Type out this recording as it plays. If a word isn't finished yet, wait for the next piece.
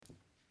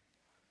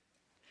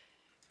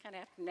Kind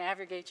of have to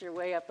navigate your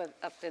way up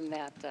in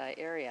that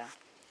area.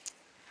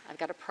 I've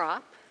got a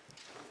prop.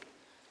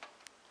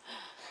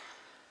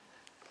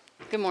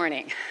 Good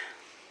morning.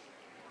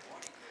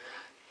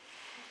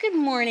 Good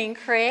morning,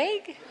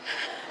 Craig.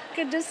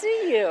 Good to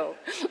see you.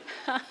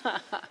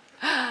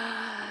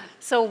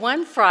 So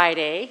one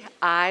Friday,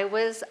 I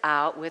was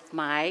out with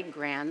my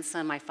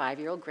grandson, my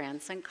 5-year-old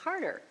grandson,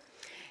 Carter.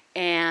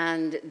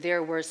 And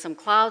there were some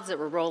clouds that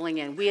were rolling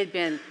in. We had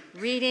been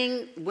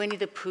reading Winnie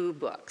the Pooh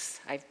books.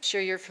 I'm sure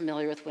you're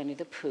familiar with Winnie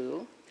the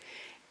Pooh.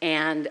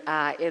 And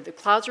the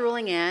clouds were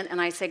rolling in, and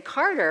I said,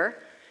 Carter,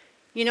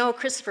 you know,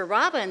 Christopher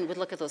Robin would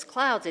look at those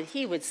clouds, and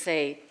he would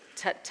say,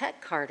 tut, tut,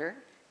 Carter,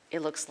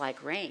 it looks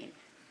like rain.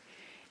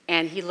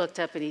 And he looked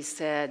up and he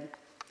said,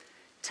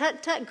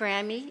 tut, tut,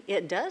 Grammy,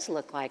 it does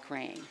look like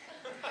rain.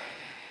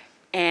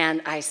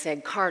 And I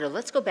said, Carter,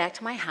 let's go back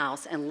to my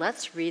house and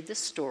let's read the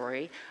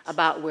story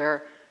about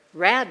where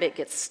Rabbit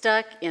gets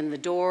stuck in the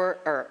door,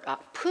 or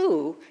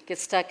Pooh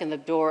gets stuck in the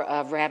door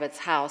of Rabbit's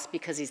house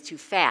because he's too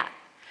fat.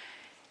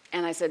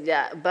 And I said,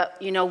 yeah,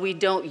 but you know, we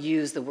don't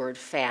use the word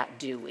fat,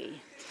 do we?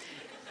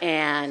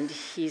 And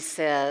he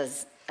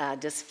says,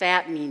 does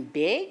fat mean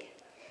big?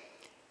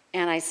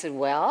 And I said,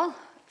 well,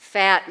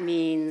 fat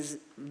means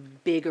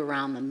big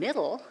around the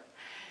middle.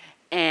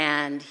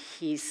 And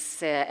he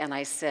said, and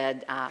I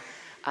said,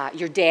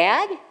 your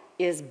dad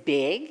is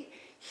big.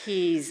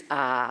 He's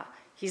not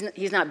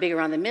big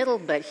around the middle,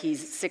 but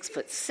he's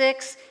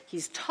 6'6".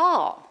 He's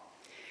tall.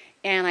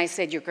 And I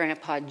said, your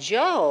grandpa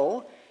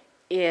Joe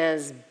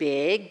is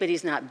big, but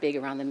he's not big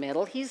around the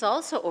middle. He's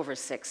also over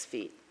 6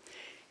 feet.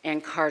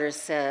 And Carter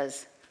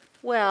says,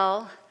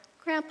 well,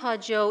 Grandpa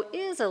Joe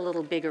is a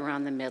little big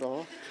around the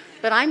middle,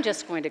 but I'm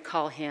just going to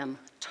call him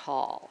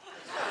tall.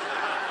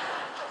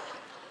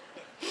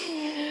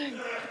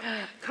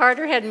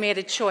 Carter had made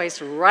a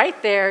choice right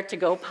there to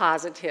go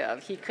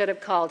positive. He could have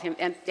called him,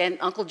 and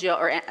Uncle Joe,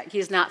 or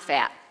he's not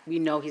fat. We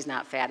know he's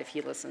not fat if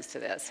he listens to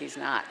this. He's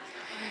not.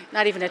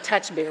 Not even a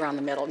touch big around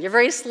the middle. You're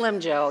very slim,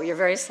 Joe. You're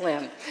very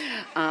slim.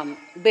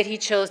 But he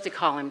chose to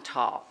call him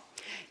tall.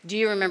 Do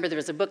you remember there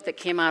was a book that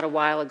came out a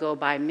while ago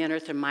by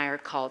Minirth Meier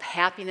called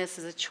Happiness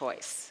is a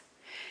Choice?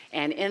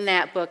 And in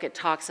that book, it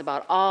talks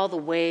about all the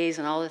ways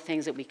and all the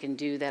things that we can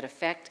do that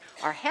affect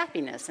our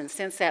happiness. And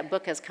since that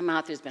book has come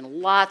out, there's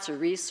been lots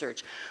of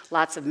research,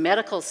 lots of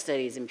medical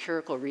studies,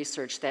 empirical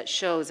research that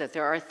shows that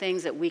there are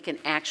things that we can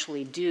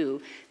actually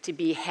do to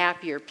be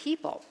happier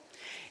people.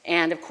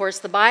 And of course,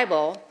 the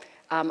Bible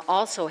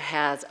also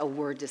has a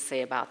word to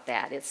say about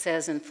that. It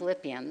says in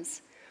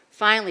Philippians,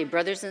 finally,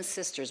 brothers and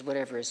sisters,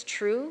 whatever is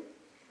true,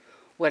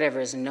 whatever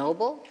is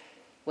noble,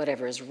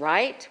 whatever is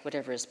right,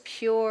 whatever is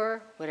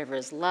pure, whatever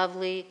is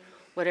lovely,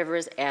 whatever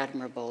is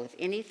admirable, if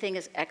anything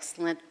is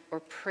excellent or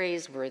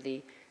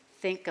praiseworthy,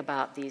 think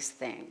about these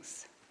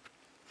things.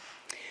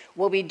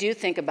 What we do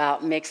think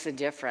about makes a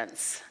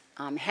difference.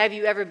 Have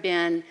you ever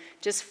been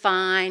just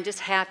fine, just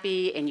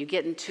happy, and you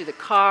get into the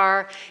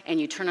car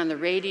and you turn on the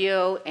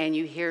radio and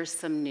you hear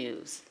some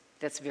news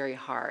that's very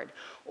hard?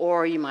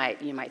 Or you might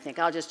think,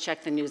 I'll just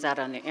check the news out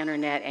on the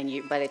internet,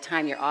 and by the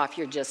time you're off,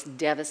 you're just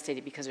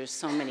devastated because there's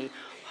so many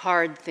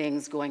hard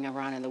things going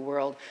around in the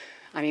world.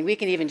 I mean, we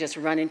can even just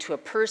run into a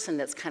person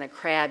that's kind of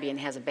crabby and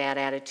has a bad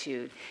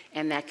attitude,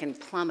 and that can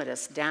plummet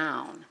us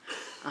down.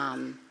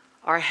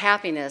 Our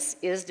happiness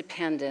is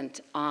dependent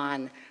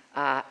on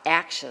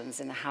actions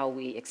and how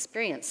we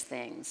experience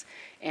things.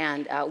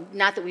 And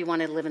not that we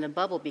want to live in a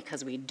bubble,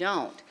 because we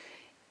don't.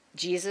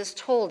 Jesus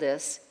told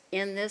us,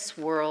 in this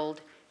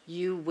world,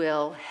 you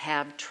will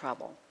have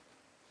trouble.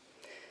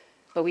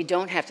 But we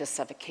don't have to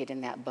suffocate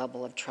in that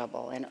bubble of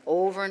trouble. And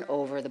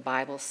over, the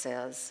Bible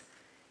says,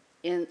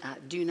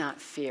 do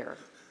not fear.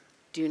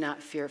 Do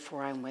not fear,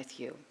 for I'm with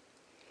you.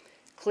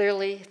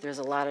 Clearly, there's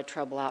a lot of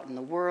trouble out in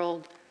the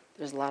world.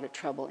 There's a lot of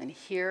trouble in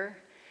here.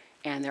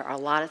 And there are a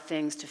lot of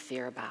things to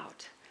fear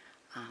about.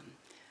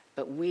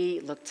 But we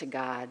look to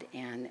God,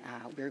 and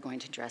we're going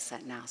to address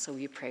that now. So will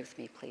you pray with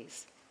me,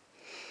 please?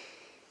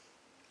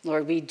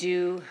 Lord, we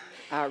do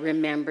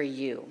remember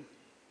you,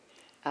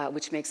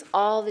 which makes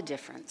all the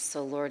difference.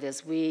 So, Lord,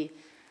 as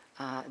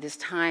this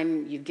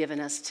time you've given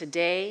us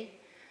today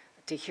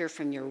to hear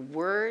from your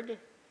word,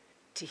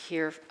 to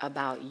hear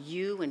about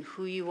you and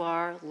who you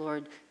are,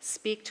 Lord,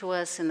 speak to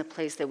us in the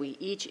place that we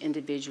each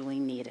individually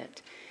need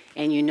it.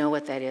 And you know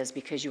what that is,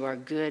 because you are a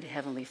good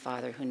Heavenly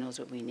Father who knows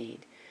what we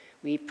need.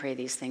 We pray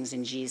these things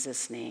in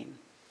Jesus' name.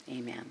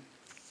 Amen.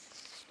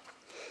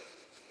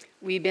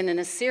 We've been in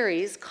a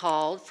series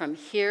called From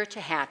Here to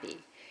Happy,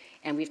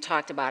 and we've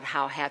talked about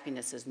how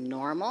happiness is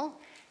normal,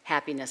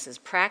 happiness is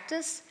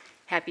practice,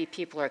 happy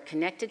people are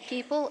connected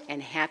people,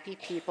 and happy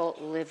people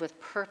live with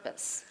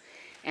purpose.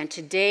 And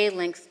today,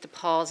 linked to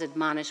Paul's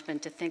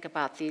admonishment to think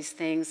about these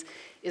things,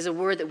 is a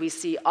word that we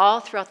see all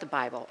throughout the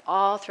Bible,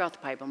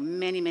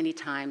 many, many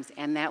times,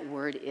 and that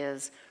word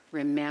is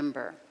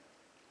remember.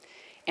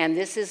 And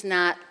this is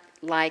not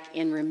like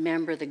in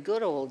Remember the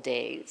Good Old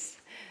Days.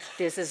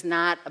 This is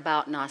not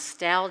about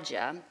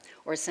nostalgia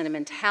or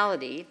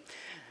sentimentality.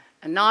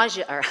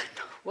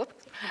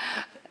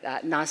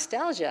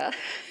 Nostalgia.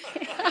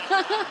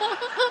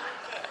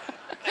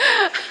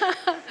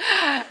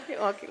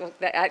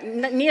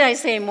 Need I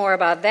say more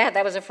about that?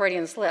 That was a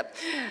Freudian slip.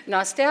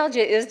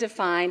 Nostalgia is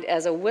defined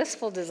as a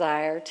wistful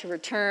desire to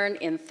return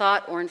in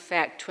thought or in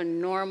fact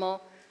to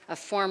a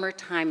former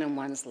time in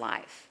one's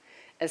life,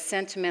 a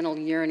sentimental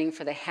yearning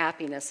for the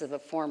happiness of a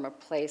former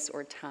place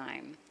or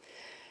time.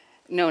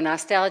 No,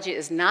 nostalgia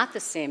is not the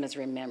same as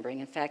remembering.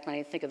 In fact, when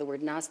I think of the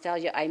word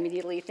nostalgia, I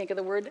immediately think of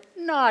the word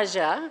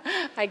nausea.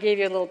 I gave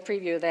you a little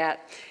preview of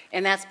that.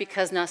 And that's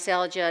because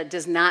nostalgia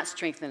does not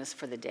strengthen us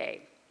for the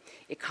day.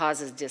 It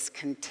causes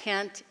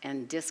discontent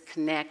and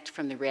disconnect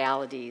from the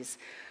realities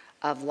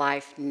of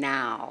life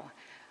now.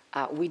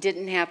 We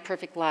didn't have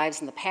perfect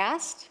lives in the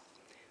past.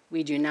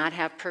 We do not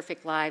have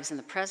perfect lives in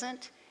the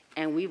present.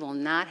 And we will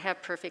not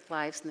have perfect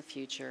lives in the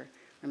future.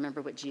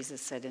 Remember what Jesus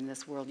said, in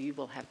this world you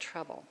will have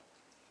trouble.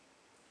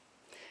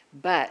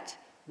 But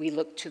we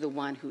look to the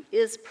one who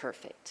is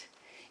perfect,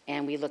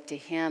 and we look to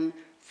him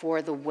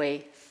for the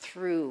way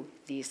through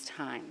these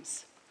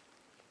times.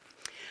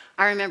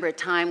 I remember a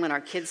time when our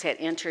kids had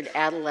entered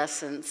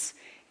adolescence,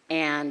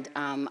 and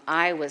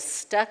I was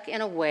stuck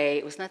in a way.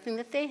 It was nothing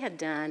that they had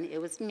done, it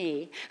was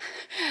me.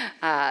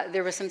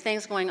 There were some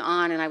things going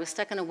on, and I was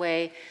stuck in a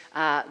way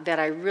that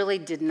I really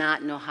did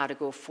not know how to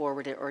go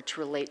forward or to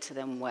relate to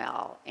them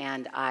well.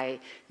 And I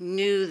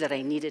knew that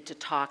I needed to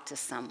talk to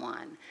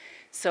someone.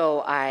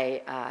 So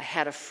I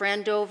had a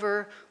friend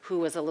over who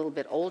was a little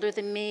bit older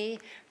than me.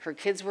 Her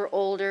kids were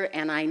older,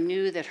 and I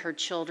knew that her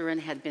children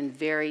had been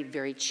very,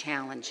 very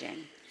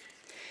challenging.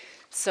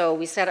 So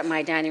we sat at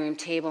my dining room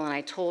table, and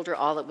I told her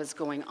all that was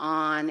going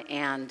on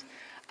and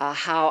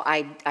how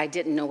I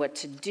didn't know what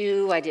to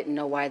do. I didn't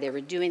know why they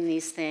were doing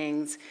these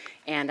things,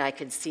 and I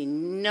could see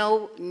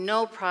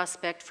no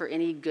prospect for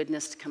any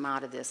goodness to come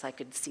out of this. I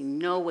could see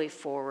no way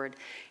forward,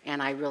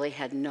 and I really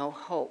had no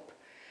hope.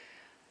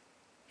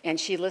 And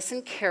she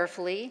listened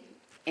carefully,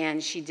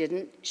 and she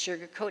didn't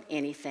sugarcoat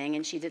anything,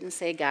 and she didn't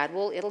say, God,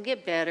 well, it'll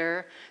get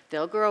better.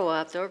 They'll grow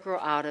up. They'll grow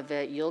out of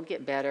it. You'll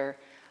get better.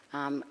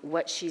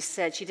 What she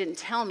said, she didn't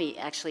tell me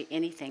actually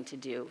anything to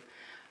do,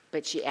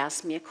 but she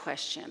asked me a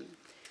question.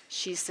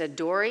 She said,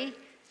 Dory,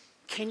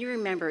 can you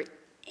remember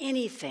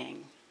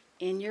anything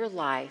in your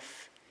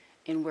life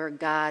in where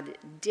God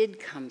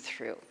did come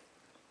through?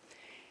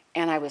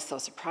 And I was so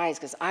surprised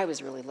because I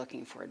was really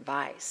looking for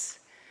advice.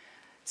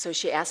 So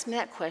she asked me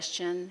that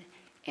question,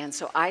 and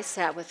so I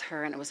sat with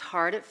her, and it was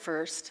hard at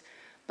first,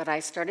 but I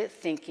started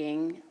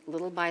thinking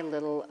little by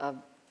little of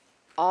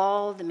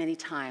all the many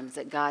times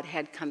that God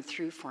had come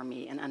through for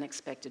me in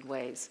unexpected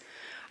ways.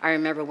 I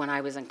remember when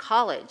I was in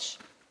college,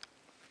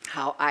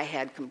 how I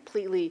had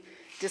completely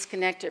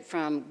disconnected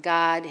from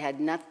God,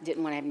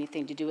 didn't want to have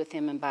anything to do with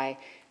him, and by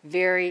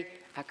very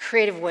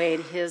creative way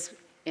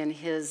in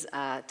his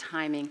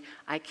timing,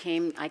 I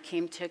came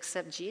to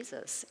accept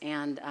Jesus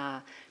and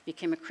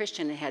became a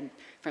Christian and had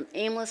from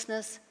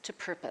aimlessness to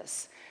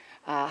purpose.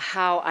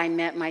 How I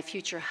met my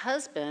future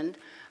husband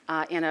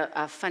in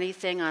a funny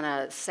thing on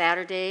a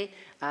Saturday,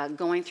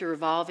 going through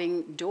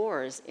revolving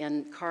doors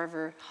in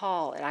Carver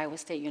Hall at Iowa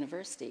State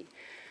University.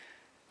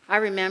 I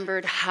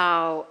remembered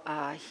how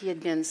he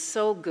had been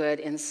so good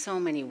in so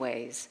many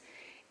ways,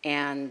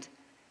 and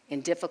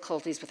in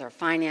difficulties with our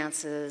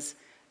finances.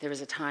 There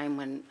was a time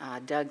when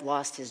Doug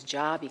lost his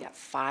job. He got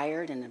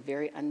fired in a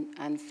very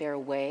unfair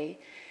way,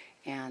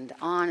 and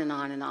on and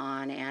on and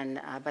on. And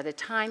by the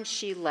time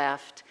she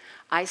left,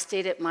 I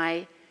stayed at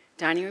my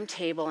dining room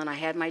table, and I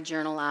had my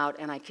journal out,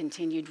 and I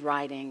continued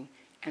writing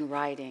and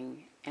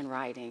writing and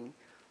writing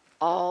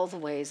all the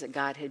ways that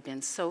God had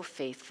been so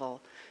faithful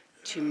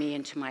to me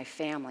and to my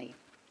family.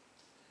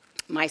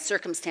 My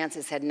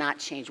circumstances had not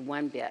changed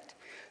one bit.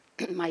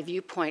 My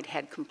viewpoint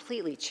had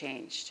completely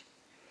changed.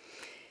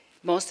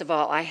 Most of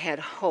all, I had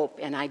hope,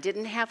 and I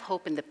didn't have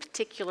hope in the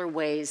particular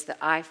ways that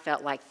I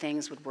felt like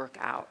things would work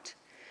out.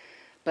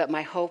 But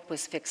my hope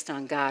was fixed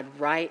on God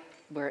right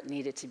where it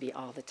needed to be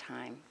all the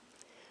time.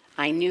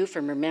 I knew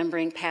from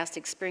remembering past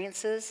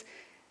experiences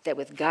that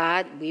with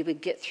God, we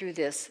would get through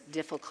this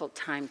difficult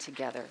time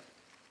together.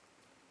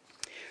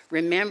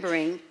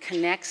 Remembering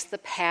connects the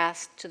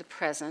past to the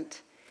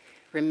present.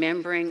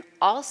 Remembering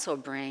also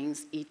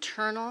brings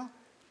eternal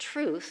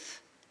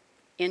truth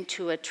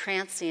into a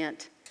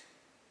transient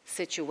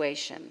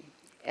situation.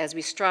 As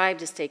we strive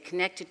to stay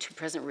connected to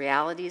present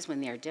realities when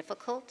they are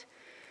difficult,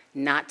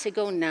 not to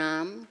go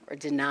numb or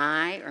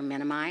deny or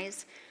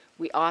minimize,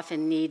 we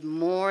often need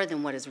more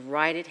than what is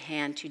right at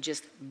hand to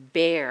just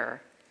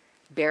bear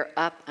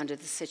up under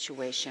the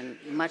situation,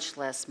 much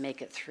less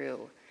make it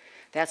through.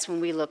 That's when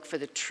we look for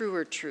the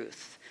truer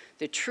truth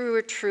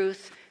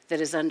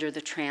that is under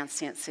the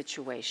transient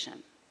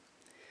situation.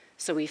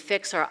 So we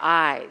fix our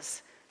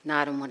eyes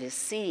not on what is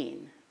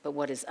seen, but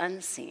what is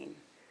unseen,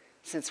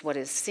 since what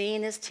is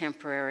seen is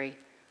temporary,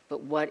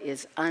 but what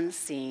is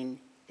unseen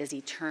is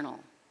eternal.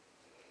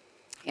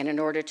 And in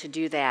order to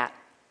do that,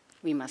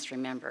 we must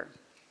remember.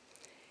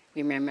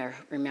 We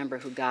remember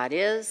who God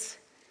is,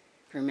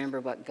 remember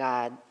what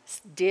God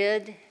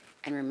did,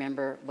 and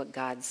remember what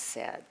God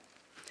said.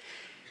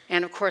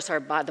 And of course,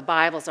 the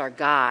Bible's our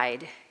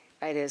guide.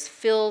 It is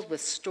filled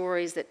with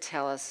stories that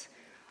tell us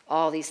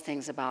all these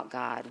things about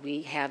God.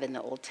 We have in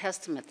the Old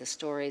Testament the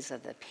stories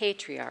of the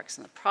patriarchs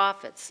and the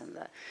prophets and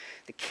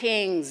the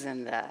kings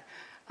and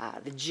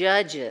the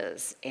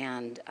judges,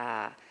 and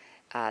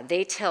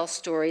they tell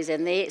stories,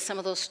 and some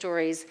of those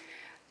stories,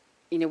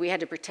 we had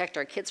to protect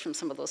our kids from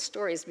some of those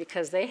stories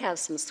because they have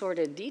some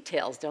sordid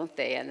details, don't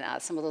they? And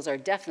some of those are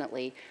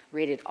definitely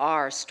rated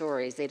R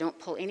stories. They don't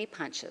pull any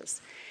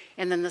punches.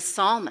 And then the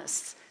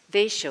psalmists,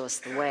 they show us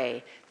the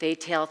way. They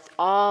tell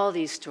all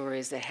these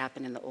stories that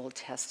happen in the Old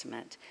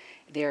Testament.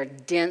 They're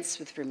dense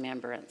with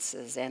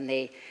remembrances, and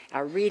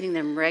reading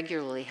them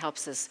regularly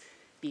helps us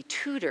be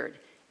tutored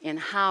in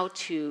how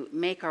to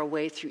make our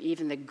way through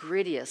even the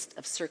grittiest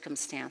of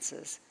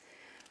circumstances,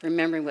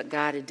 remembering what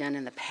God had done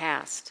in the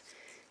past.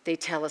 They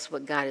tell us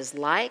what God is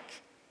like,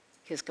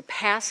 his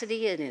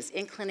capacity and his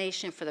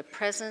inclination for the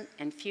present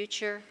and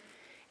future,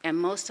 and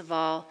most of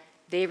all,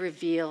 they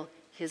reveal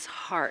his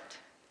heart,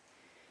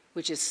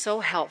 which is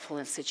so helpful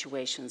in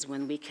situations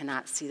when we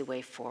cannot see the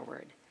way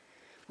forward.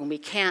 When we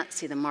can't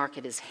see the mark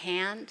of his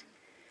hand,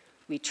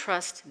 we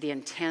trust the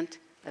intent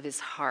of his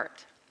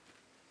heart.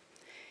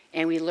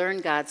 And we learn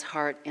God's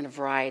heart in a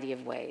variety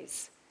of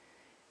ways.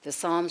 The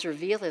Psalms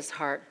reveal his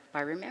heart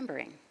by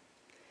remembering.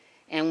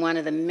 And one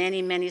of the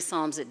many, many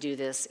Psalms that do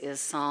this is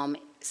Psalm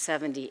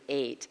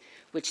 78,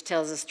 which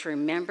tells us to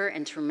remember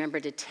and to remember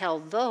to tell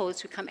those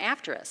who come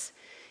after us.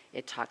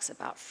 It talks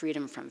about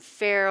freedom from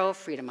Pharaoh,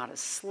 freedom out of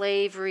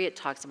slavery. It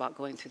talks about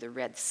going through the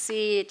Red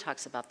Sea. It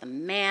talks about the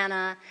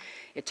manna.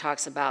 It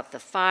talks about the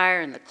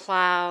fire and the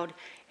cloud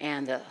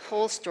and the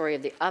whole story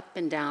of the up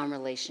and down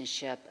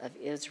relationship of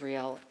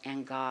Israel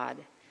and God.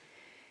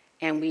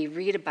 And we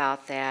read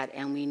about that,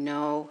 and we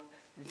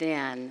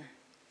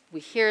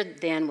hear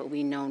then what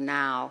we know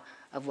now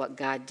of what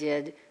God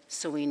did,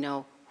 so we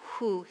know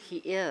who he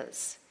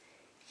is.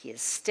 He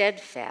is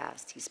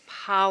steadfast, he's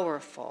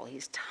powerful,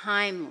 he's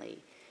timely,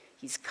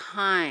 he's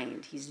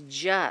kind, he's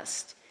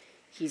just,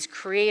 he's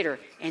creator,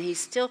 and he's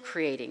still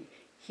creating.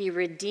 He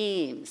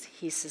redeems,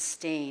 he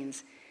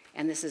sustains,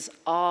 and this is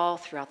all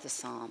throughout the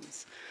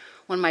Psalms.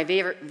 One of my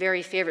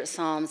very favorite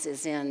Psalms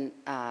is in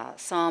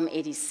Psalm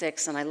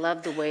 86, and I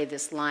love the way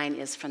this line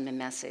is from the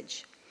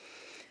Message.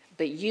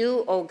 But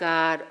you, O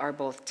God, are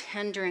both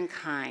tender and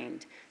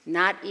kind,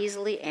 not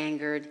easily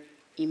angered,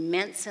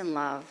 immense in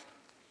love,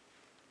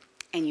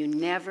 and you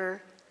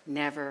never,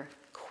 never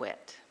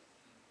quit.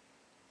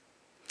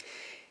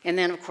 And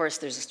then, of course,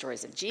 there's the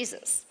stories of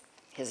Jesus.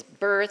 His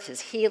birth, his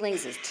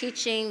healings, his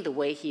teaching, the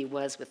way he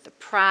was with the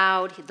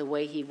proud, the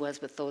way he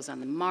was with those on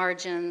the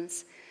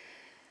margins,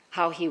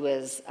 how he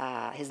was,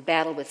 his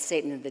battle with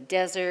Satan in the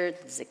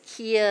desert,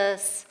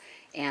 Zacchaeus,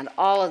 and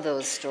all of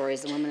those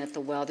stories, the woman at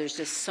the well. There's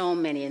just so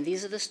many. And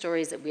these are the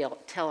stories that we'll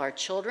tell our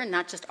children,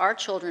 not just our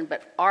children,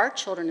 but our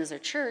children as a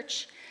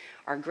church,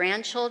 our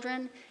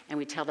grandchildren, and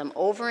we tell them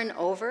over and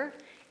over,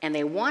 and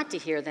they want to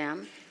hear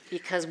them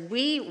because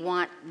we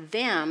want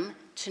them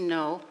to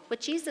know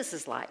what Jesus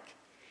is like.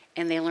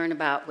 And they learn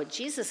about what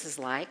Jesus is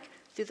like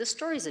through the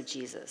stories of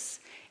Jesus.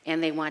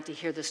 And they want to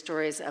hear the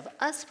stories of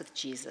us with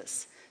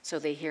Jesus. So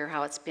they hear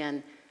how it's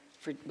been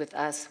with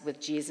us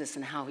with Jesus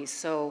and how he's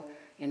so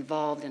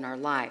involved in our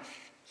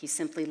life. He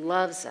simply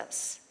loves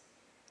us.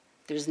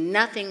 There's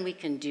nothing we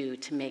can do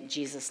to make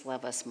Jesus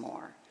love us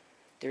more.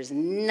 There's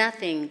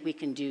nothing we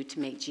can do to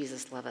make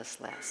Jesus love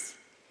us less.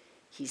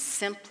 He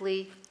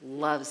simply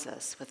loves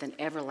us with an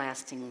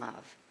everlasting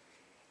love.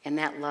 And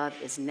that love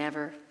is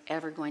never,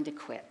 ever going to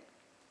quit.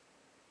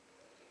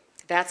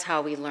 That's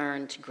how we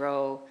learn to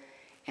grow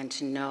and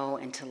to know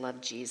and to love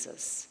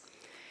Jesus.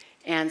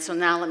 And so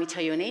now let me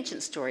tell you an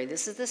ancient story.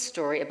 This is the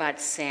story about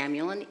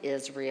Samuel and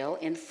Israel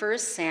in 1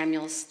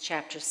 Samuel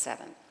chapter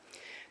 7.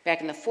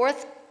 Back in the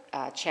 4th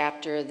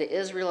chapter, the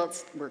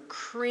Israelites were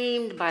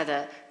creamed by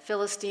the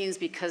Philistines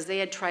because they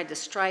had tried to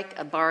strike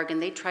a bargain.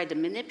 They tried to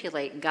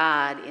manipulate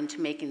God into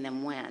making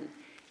them win,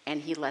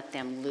 and he let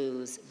them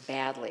lose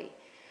badly.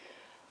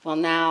 Well,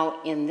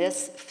 now in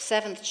this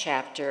 7th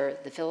chapter,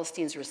 the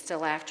Philistines were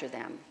still after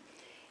them.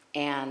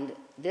 And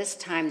this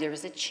time there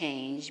was a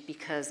change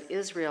because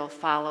Israel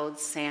followed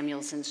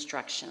Samuel's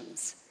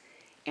instructions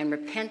and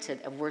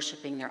repented of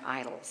worshiping their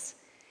idols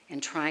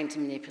and trying to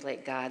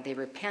manipulate God. They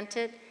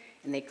repented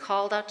and they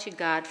called out to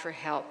God for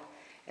help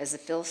as the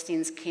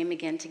Philistines came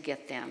again to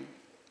get them.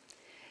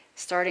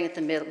 Starting at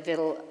the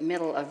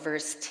middle of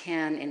verse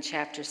 10 in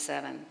chapter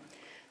 7.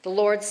 The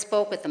Lord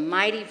spoke with a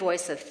mighty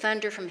voice of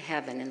thunder from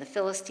heaven, and the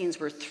Philistines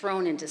were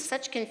thrown into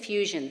such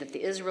confusion that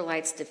the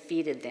Israelites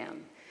defeated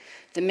them.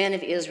 The men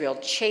of Israel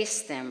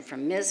chased them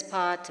from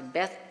Mizpah to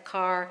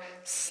Beth-kar,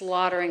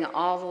 slaughtering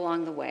all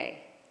along the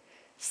way.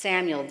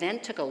 Samuel then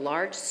took a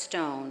large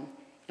stone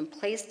and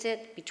placed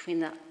it between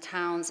the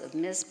towns of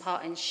Mizpah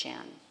and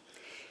Shen.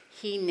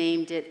 He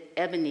named it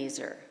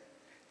Ebenezer,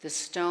 the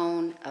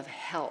stone of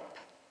help.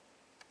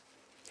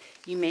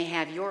 You may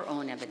have your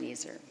own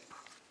Ebenezer.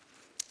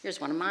 Here's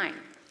one of mine.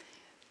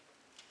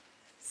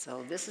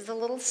 So this is a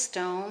little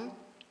stone,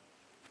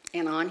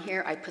 and on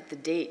here I put the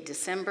date,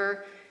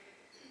 December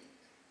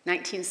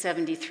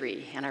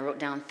 1973, and I wrote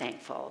down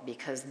thankful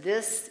because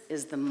this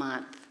is the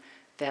month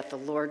that the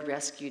Lord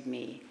rescued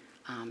me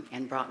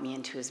and brought me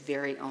into his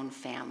very own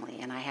family.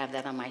 And I have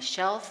that on my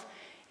shelf,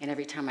 and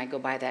every time I go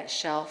by that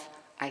shelf,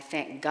 I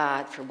thank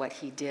God for what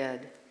he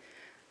did.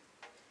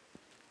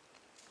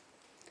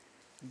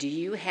 Do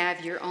you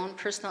have your own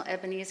personal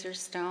Ebenezer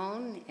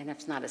stone? And if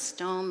it's not a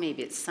stone,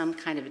 maybe it's some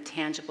kind of a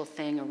tangible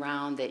thing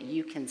around that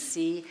you can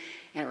see,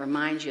 and it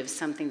reminds you of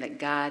something that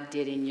God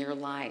did in your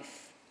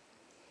life.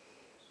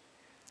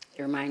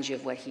 It reminds you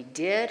of what he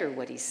did or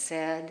what he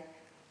said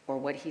or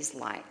what he's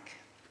like.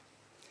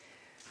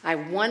 I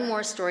have one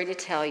more story to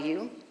tell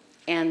you,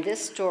 and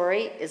this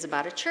story is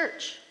about a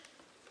church.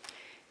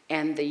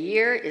 And the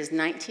year is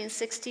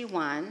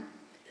 1961,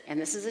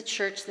 and this is a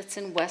church that's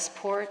in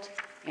Westport,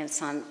 and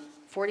it's on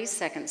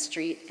 42nd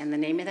Street, and the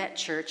name of that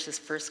church is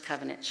First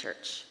Covenant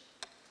Church.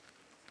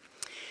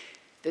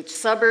 The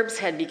suburbs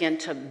had begun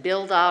to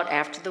build out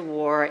after the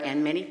war,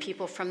 and many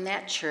people from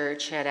that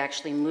church had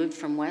actually moved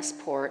from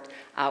Westport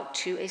out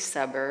to a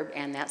suburb,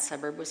 and that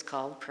suburb was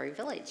called Prairie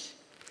Village.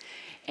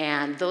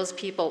 And those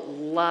people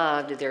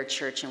loved their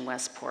church in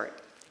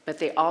Westport, but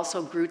they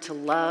also grew to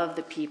love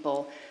the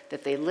people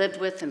that they lived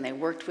with and they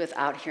worked with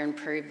out here in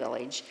Prairie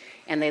Village,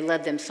 and they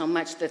loved them so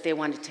much that they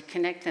wanted to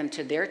connect them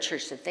to their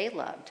church that they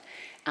loved.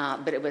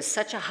 But it was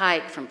such a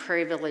hike from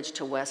Prairie Village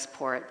to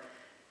Westport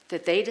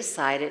that they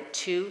decided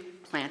to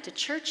plant a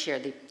church here.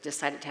 They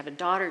decided to have a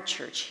daughter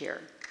church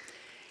here.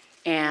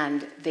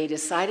 And they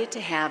decided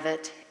to have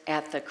it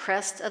at the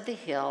crest of the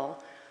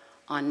hill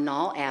on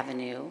Knoll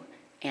Avenue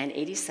and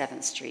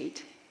 87th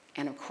Street.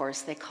 And of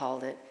course, they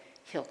called it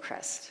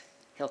Hillcrest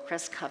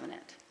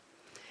Covenant.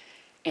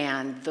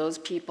 And those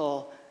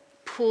people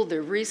pooled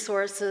their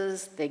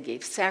resources. They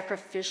gave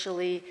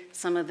sacrificially.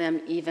 Some of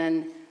them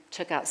even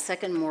took out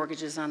second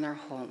mortgages on their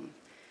home.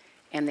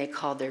 And they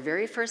called their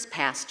very first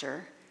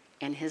pastor,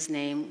 and his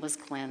name was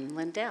Glenn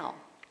Lindell.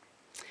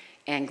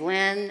 And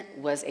Glenn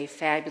was a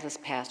fabulous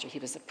pastor. He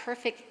was the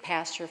perfect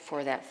pastor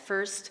for that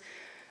first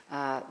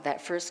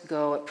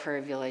go at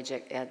Prairie Village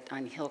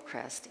on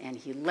Hillcrest. And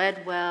he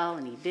led well,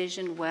 and he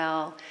visioned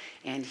well,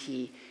 and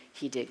he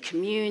did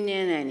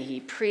communion, and he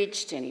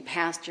preached, and he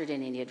pastored,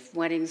 and he did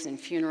weddings and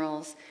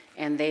funerals,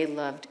 and they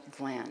loved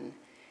Glenn.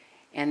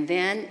 And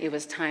then it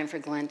was time for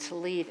Glenn to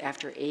leave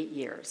after 8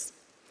 years.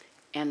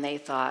 And they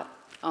thought,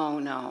 oh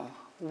no,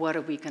 what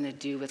are we going to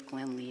do with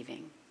Glenn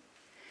leaving?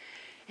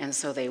 And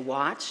so they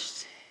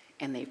watched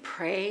and they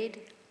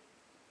prayed.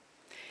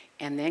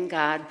 And then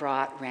God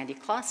brought Randy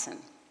Clausen.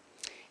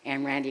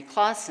 And Randy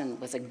Clausen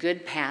was a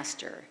good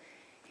pastor.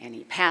 And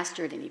he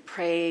pastored and he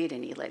prayed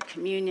and he led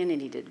communion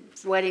and he did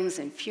weddings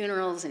and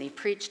funerals and he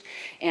preached.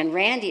 And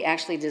Randy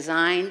actually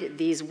designed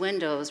these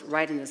windows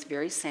right in this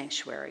very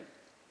sanctuary.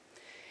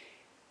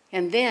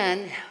 And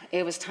then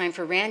it was time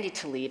for Randy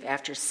to leave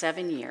after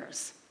 7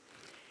 years.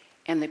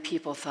 And the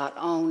people thought,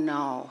 oh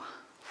no,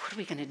 what are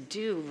we going to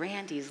do?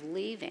 Randy's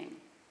leaving.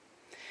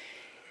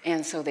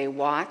 And so they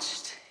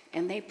watched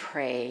and they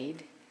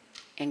prayed,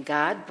 and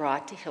God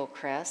brought to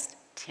Hillcrest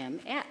Tim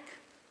Eck.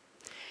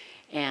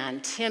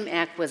 And Tim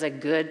Eck was a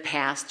good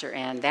pastor,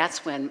 and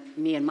that's when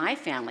me and my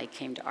family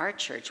came to our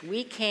church.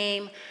 We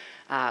came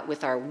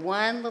with our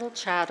one little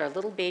child, our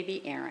little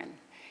baby Aaron.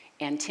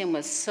 And Tim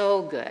was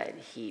so good.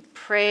 He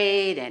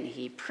prayed and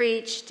he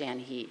preached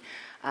and he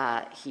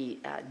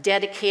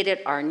dedicated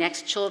our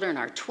next children,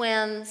 our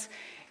twins,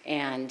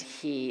 and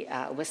he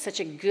was such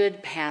a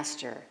good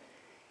pastor.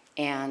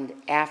 And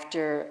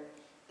after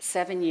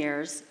 7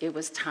 years, it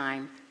was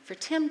time for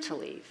Tim to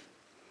leave.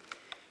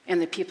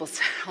 And the people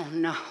said, oh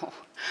no,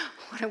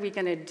 what are we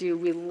going to do?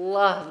 We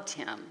loved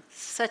him,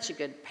 such a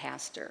good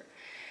pastor.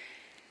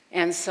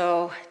 And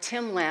so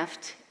Tim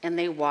left, and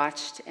they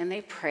watched and they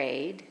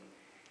prayed.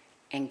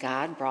 And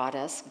God brought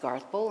us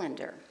Garth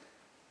Bolander.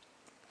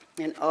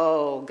 And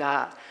oh,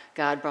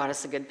 God brought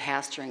us a good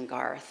pastor in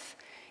Garth.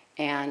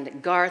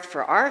 And Garth,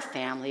 for our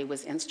family,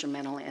 was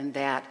instrumental in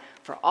that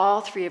for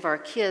all 3 of our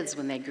kids,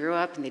 when they grew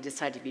up and they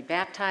decided to be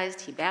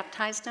baptized, he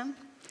baptized them.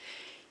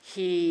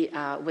 He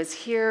was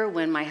here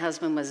when my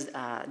husband was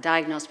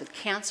diagnosed with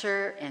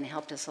cancer and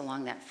helped us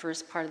along that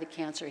first part of the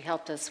cancer. He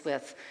helped us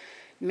with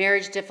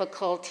marriage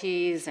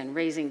difficulties and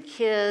raising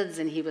kids,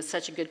 and he was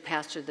such a good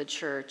pastor of the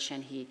church,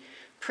 and he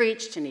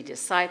preached and he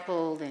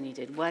discipled and he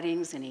did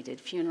weddings and he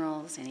did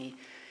funerals and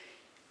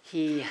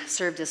he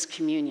served us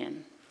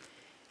communion.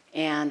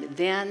 And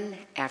then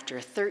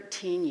after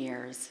 13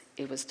 years,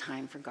 it was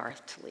time for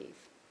Garth to leave.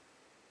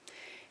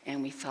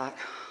 And we thought,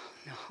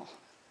 oh, no,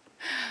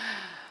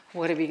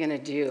 what are we going to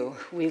do?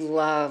 We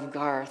love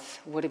Garth.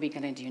 What are we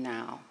going to do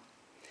now?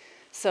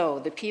 So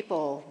the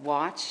people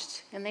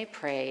watched and they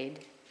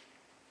prayed,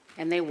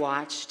 and they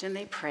watched and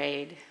they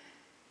prayed,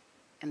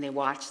 and they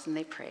watched and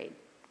they prayed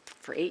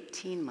for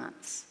 18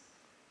 months.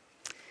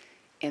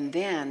 And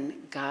then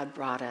God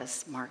brought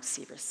us Mark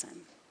Severson.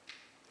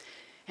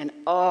 And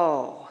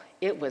oh,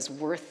 it was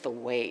worth the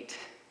wait.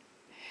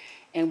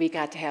 And we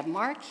got to have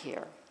Mark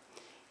here.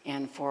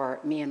 And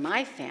for me and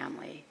my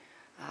family,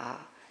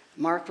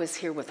 Mark was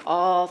here with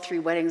all 3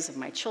 weddings of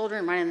my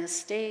children right on this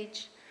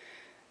stage.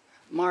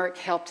 Mark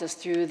helped us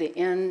through the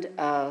end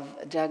of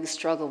Doug's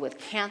struggle with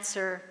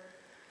cancer.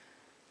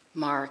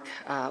 Mark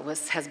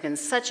has been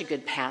such a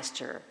good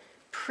pastor,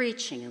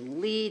 preaching and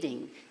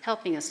leading,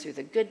 helping us through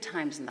the good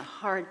times and the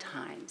hard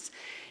times.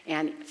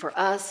 And for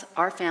us,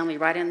 our family,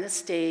 right on this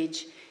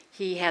stage,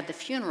 he had the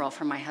funeral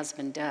for my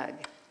husband, Doug,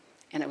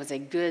 and it was a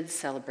good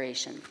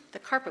celebration. The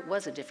carpet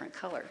was a different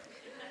color.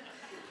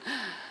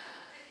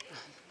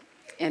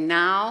 And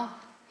now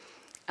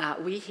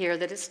we hear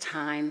that it's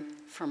time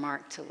for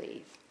Mark to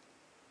leave.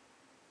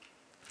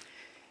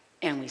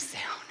 And we say,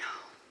 oh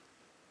no,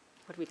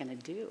 what are we going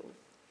to do?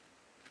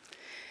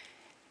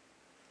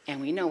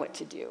 And we know what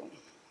to do.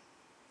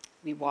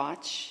 We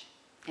watch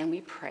and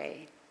we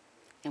pray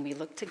and we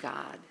look to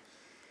God.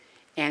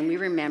 And we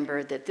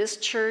remember that this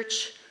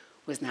church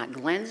was not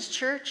Glenn's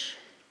church,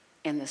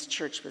 and this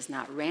church was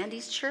not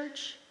Randy's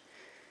church,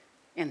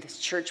 and this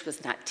church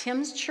was not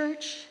Tim's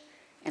church,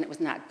 and it was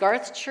not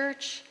Garth's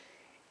church,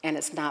 and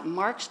it's not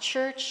Mark's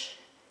church,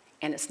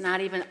 and it's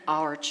not even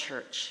our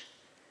church.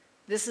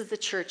 This is the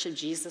church of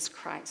Jesus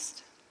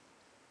Christ.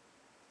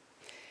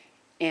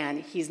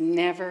 And he's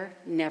never,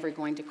 never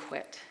going to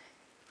quit.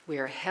 We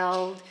are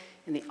held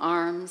in the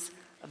arms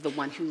of the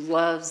one who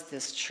loves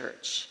this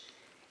church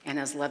and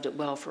has loved it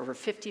well for over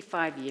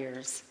 55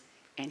 years,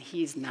 and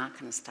he's not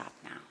going to stop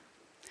now.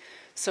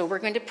 So we're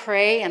going to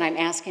pray, and I'm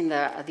asking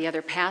the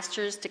other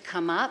pastors to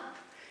come up.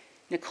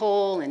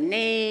 Nicole and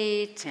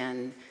Nate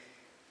and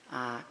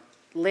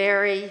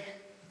Larry.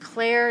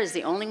 Claire is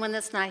the only one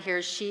that's not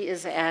here. She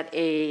is at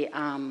a,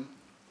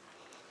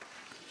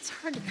 it's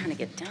hard to kind of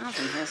get down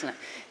from here, isn't it?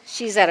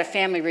 She's at a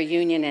family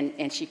reunion,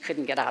 and she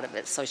couldn't get out of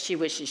it, so she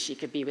wishes she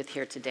could be with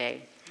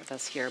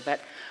us here.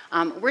 But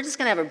we're just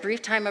going to have a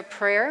brief time of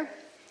prayer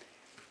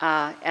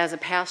as a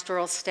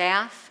pastoral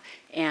staff,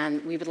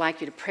 and we would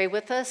like you to pray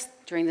with us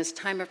during this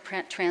time of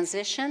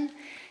transition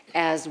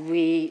as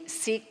we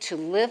seek to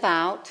live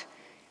out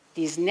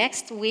these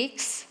next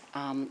weeks,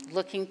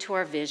 looking to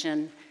our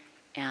vision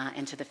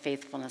and to the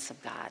faithfulness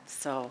of God.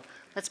 So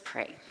let's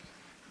pray.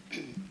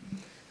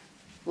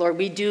 Lord,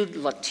 we do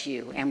look to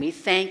you, and we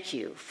thank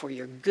you for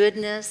your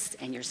goodness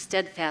and your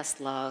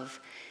steadfast love,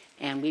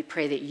 and we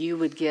pray that you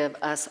would give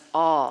us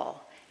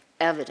all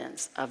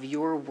evidence of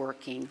your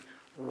working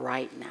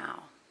right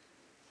now.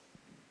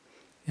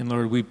 And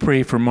Lord, we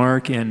pray for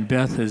Mark and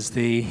Beth as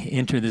they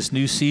enter this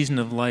new season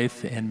of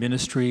life and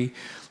ministry.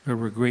 Lord,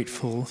 we're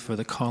grateful for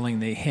the calling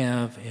they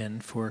have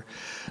and for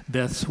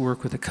Beth's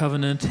work with the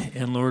covenant.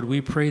 And Lord, we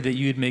pray that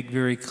you would make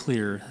very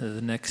clear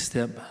the next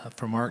step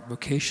for Mark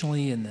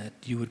vocationally, and that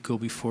you would go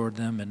before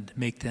them and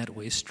make that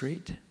way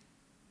straight.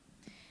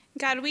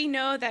 God, we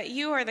know that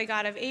you are the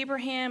God of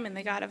Abraham and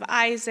the God of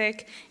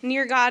Isaac, and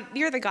you're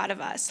the God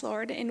of us,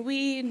 Lord. And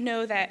we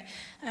know that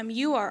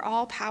you are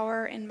all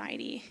power and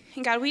mighty.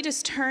 And God, we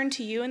just turn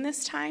to you in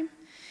this time,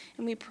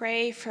 and we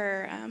pray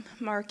for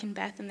Mark and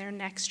Beth in their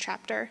next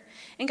chapter.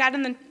 And God,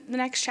 in the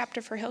next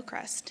chapter for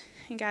Hillcrest.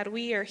 And God,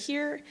 we are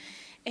here,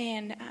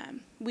 and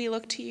we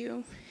look to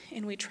you,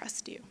 and we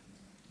trust you.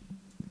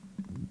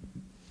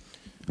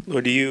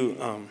 Lord, you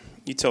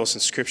tell us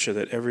in Scripture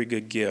that every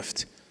good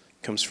gift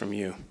comes from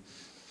you.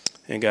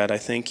 And God, I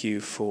thank you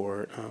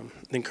for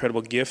the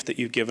incredible gift that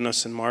you've given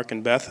us in Mark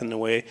and Beth, and the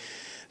way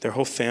their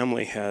whole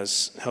family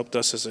has helped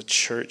us as a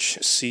church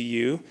see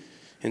you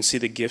and see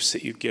the gifts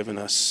that you've given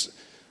us.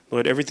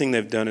 Lord, everything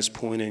they've done is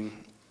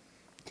pointing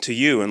to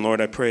you. And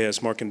Lord, I pray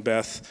as Mark and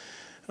Beth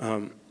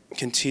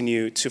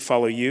continue to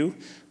follow you,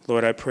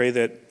 Lord, I pray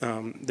that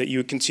that you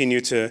would continue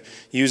to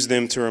use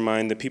them to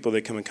remind the people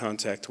they come in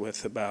contact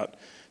with about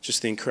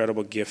just the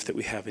incredible gift that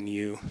we have in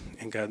you.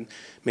 And God,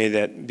 may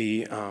that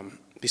be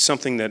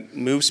something that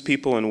moves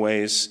people in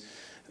ways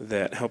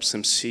that helps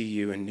them see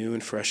you in new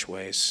and fresh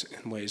ways,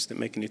 in ways that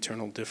make an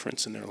eternal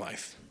difference in their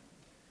life.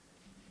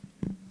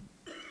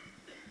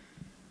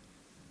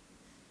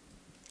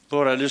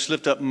 Lord, I just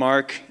lift up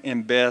Mark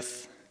and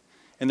Beth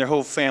and their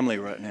whole family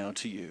right now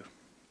to you.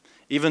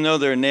 Even though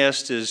their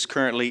nest is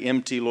currently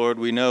empty, Lord,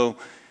 we know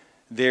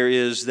there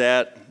is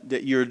that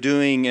you're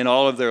doing in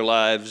all of their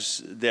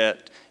lives,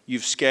 that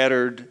you've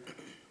scattered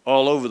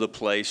all over the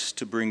place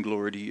to bring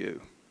glory to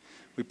you.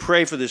 We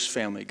pray for this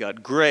family,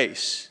 God,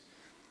 grace.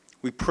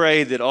 We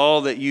pray that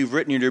all that you've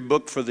written in your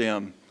book for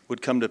them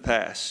would come to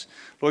pass.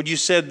 Lord, you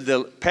said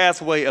the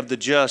pathway of the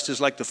just is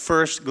like the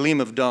first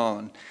gleam of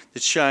dawn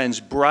that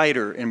shines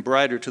brighter and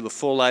brighter to the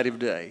full light of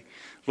day.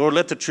 Lord,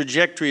 let the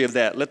trajectory of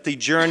that, let the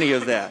journey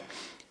of that,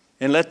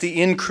 and let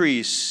the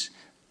increase,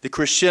 the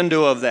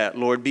crescendo of that,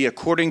 Lord, be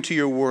according to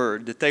your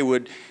word, that they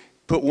would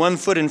put one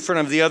foot in front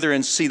of the other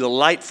and see the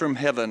light from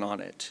heaven on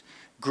it.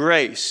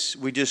 Grace,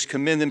 we just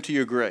commend them to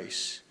your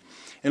grace.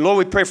 And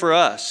Lord, we pray for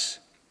us.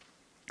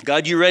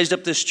 God, you raised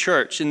up this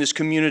church in this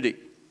community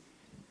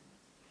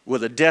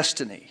with a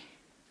destiny.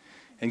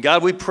 And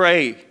God, we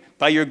pray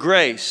by your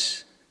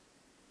grace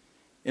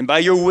and by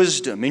your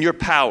wisdom and your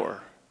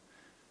power,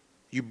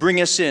 you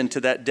bring us into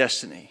that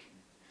destiny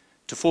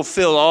to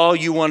fulfill all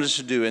you want us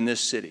to do in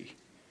this city.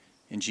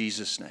 In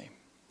Jesus' name,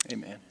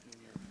 Amen.